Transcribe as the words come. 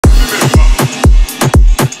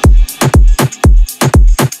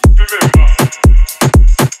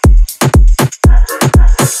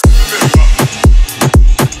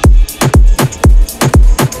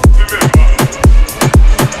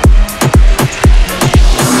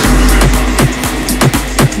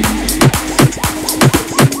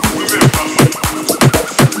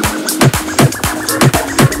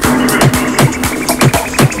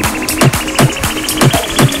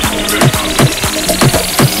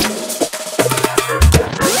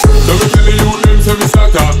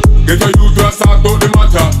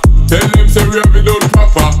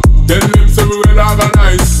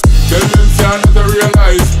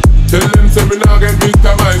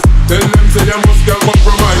must get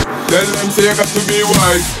compromise. Tell them say you got to be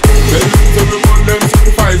wise. Tell them say we want them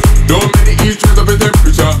sacrifice. Don't make the heat raise up the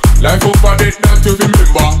temperature. Life over death that you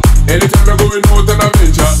remember. Anytime you're going out on a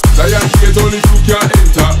venture, Zion gate only you can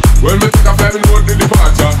enter. When we take a flight, we know the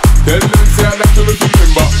departure. Tell them say I like to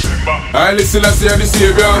remember. I listen, I say I'm the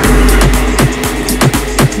savior.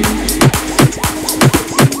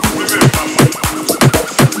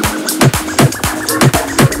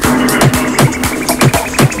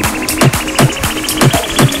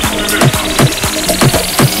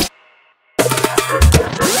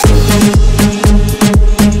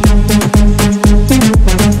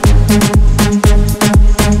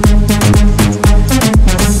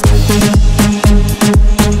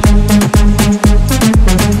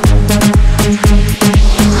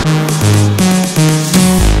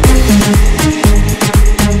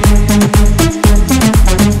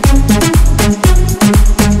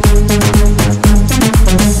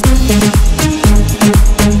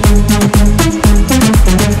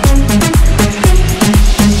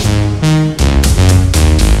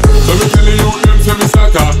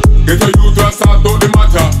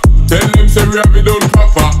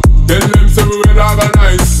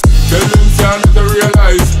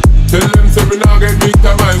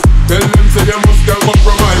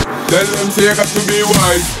 You got to be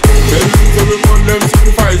wise. Tell them so we want them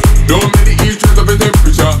sacrifice. Don't make the heat raise up the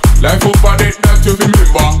temperature. Life over death that you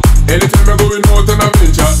remember. Anytime you're going out on a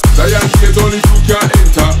venture, Zion gate only you can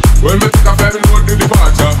enter. When we take a flight, we know the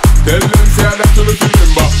departure. Tell them say I like to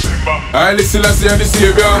remember. I listen, I say I'm the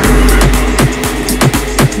savior.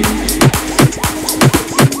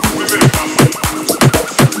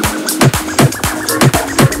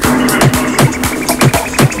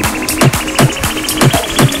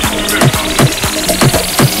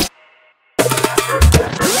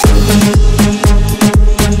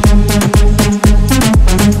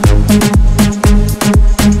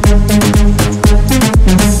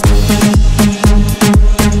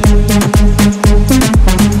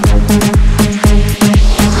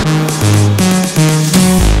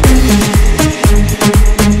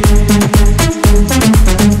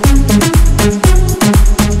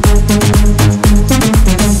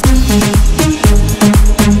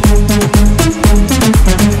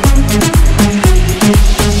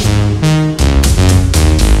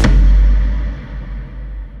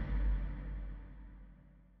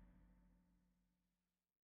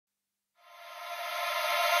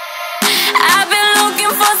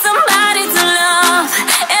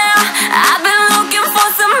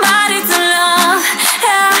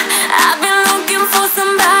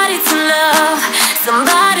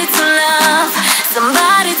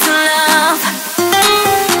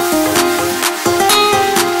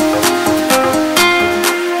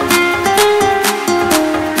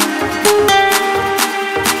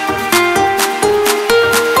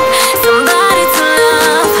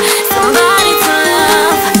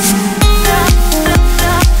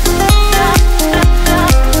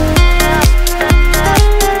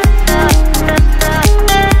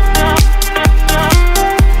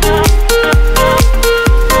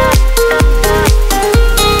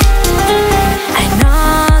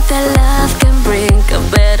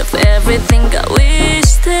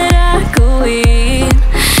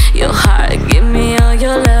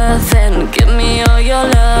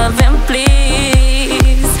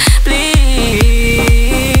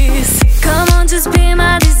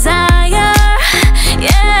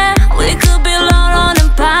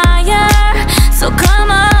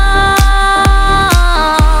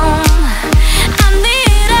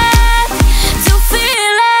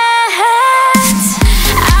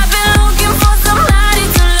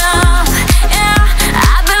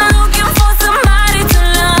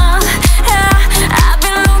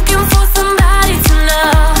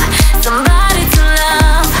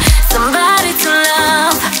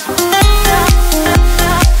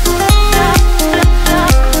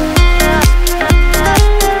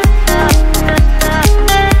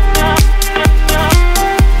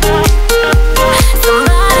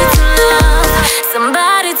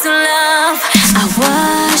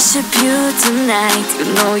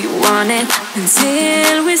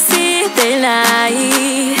 until we see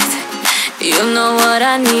daylight. You know what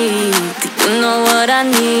I need, you know what I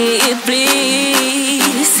need, please.